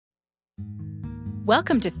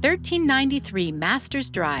Welcome to 1393 Masters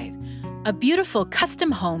Drive, a beautiful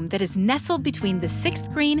custom home that is nestled between the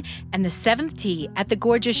 6th green and the 7th tee at the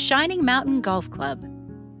gorgeous Shining Mountain Golf Club.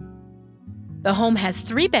 The home has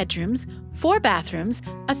 3 bedrooms, 4 bathrooms,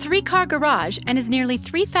 a 3-car garage, and is nearly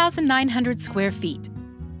 3,900 square feet.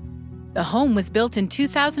 The home was built in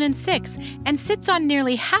 2006 and sits on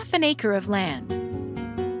nearly half an acre of land.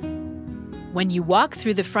 When you walk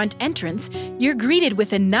through the front entrance, you're greeted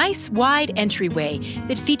with a nice, wide entryway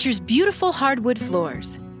that features beautiful hardwood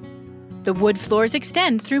floors. The wood floors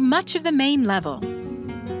extend through much of the main level.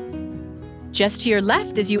 Just to your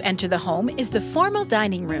left as you enter the home is the formal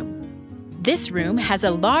dining room. This room has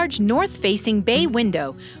a large north-facing bay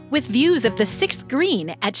window with views of the 6th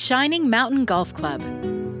green at Shining Mountain Golf Club.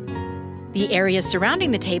 The area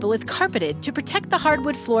surrounding the table is carpeted to protect the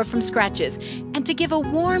hardwood floor from scratches and to give a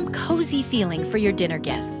warm, cozy feeling for your dinner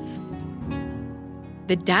guests.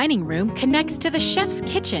 The dining room connects to the chef's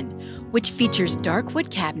kitchen, which features dark wood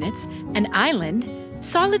cabinets, an island,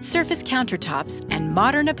 solid surface countertops, and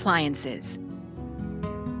modern appliances.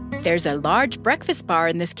 There's a large breakfast bar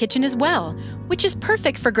in this kitchen as well, which is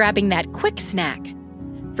perfect for grabbing that quick snack.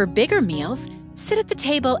 For bigger meals, sit at the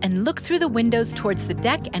table and look through the windows towards the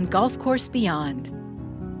deck and golf course beyond.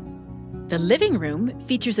 The living room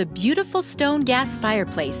features a beautiful stone gas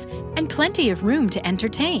fireplace and plenty of room to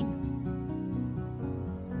entertain.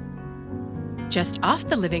 Just off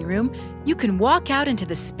the living room, you can walk out into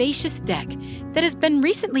the spacious deck that has been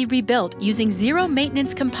recently rebuilt using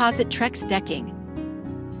zero-maintenance composite Trex decking.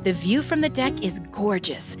 The view from the deck is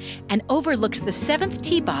gorgeous and overlooks the 7th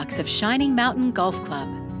tee box of Shining Mountain Golf Club.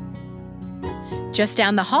 Just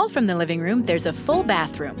down the hall from the living room, there's a full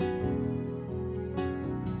bathroom.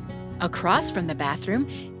 Across from the bathroom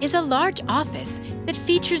is a large office that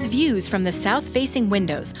features views from the south-facing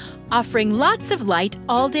windows, offering lots of light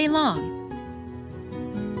all day long.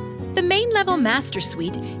 The main-level master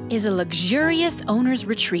suite is a luxurious owner's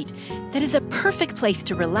retreat that is a perfect place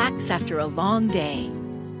to relax after a long day.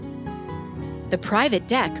 The private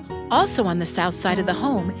deck, also on the south side of the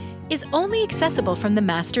home, is only accessible from the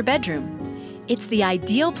master bedroom. It's the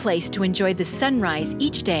ideal place to enjoy the sunrise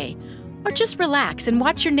each day, or just relax and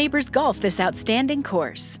watch your neighbors golf this outstanding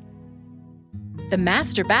course. The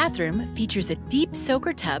master bathroom features a deep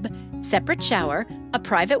soaker tub, separate shower, a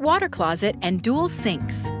private water closet, and dual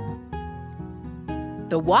sinks.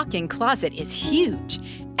 The walk-in closet is huge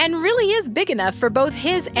and really is big enough for both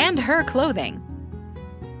his and her clothing.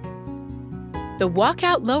 The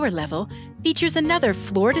walkout lower level features another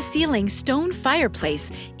floor-to-ceiling stone fireplace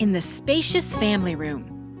in the spacious family room.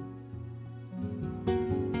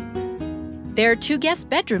 There are 2 guest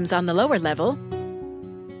bedrooms on the lower level.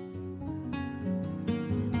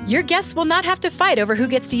 Your guests will not have to fight over who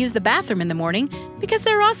gets to use the bathroom in the morning because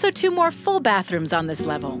there are also 2 more full bathrooms on this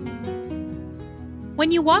level.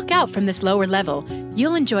 When you walk out from this lower level,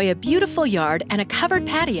 you'll enjoy a beautiful yard and a covered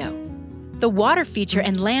patio. The water feature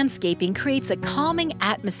and landscaping creates a calming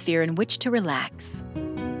atmosphere in which to relax.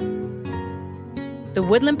 The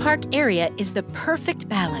Woodland Park area is the perfect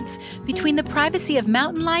balance between the privacy of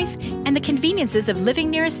mountain life and the conveniences of living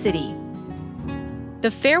near a city. The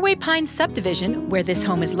Fairway Pines subdivision, where this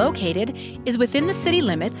home is located, is within the city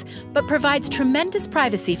limits, but provides tremendous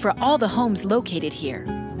privacy for all the homes located here.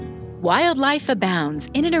 Wildlife abounds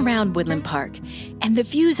in and around Woodland Park, and the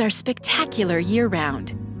views are spectacular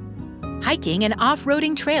year-round. Hiking and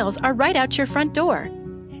off-roading trails are right out your front door.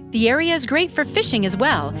 The area is great for fishing as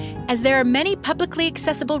well, as there are many publicly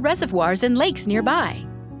accessible reservoirs and lakes nearby.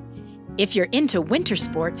 If you're into winter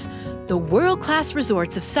sports, the world-class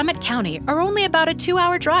resorts of Summit County are only about a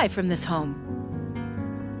 2-hour drive from this home.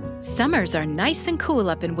 Summers are nice and cool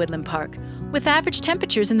up in Woodland Park, with average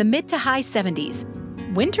temperatures in the mid to high 70s.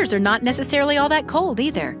 Winters are not necessarily all that cold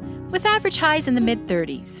either, with average highs in the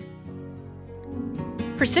mid-30s.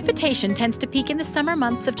 Precipitation tends to peak in the summer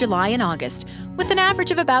months of July and August, with an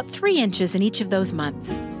average of about 3 inches in each of those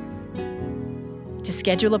months. To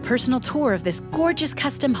schedule a personal tour of this gorgeous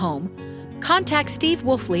custom home, contact Steve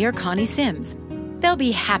Wolfley or Connie Sims. They'll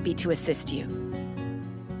be happy to assist you.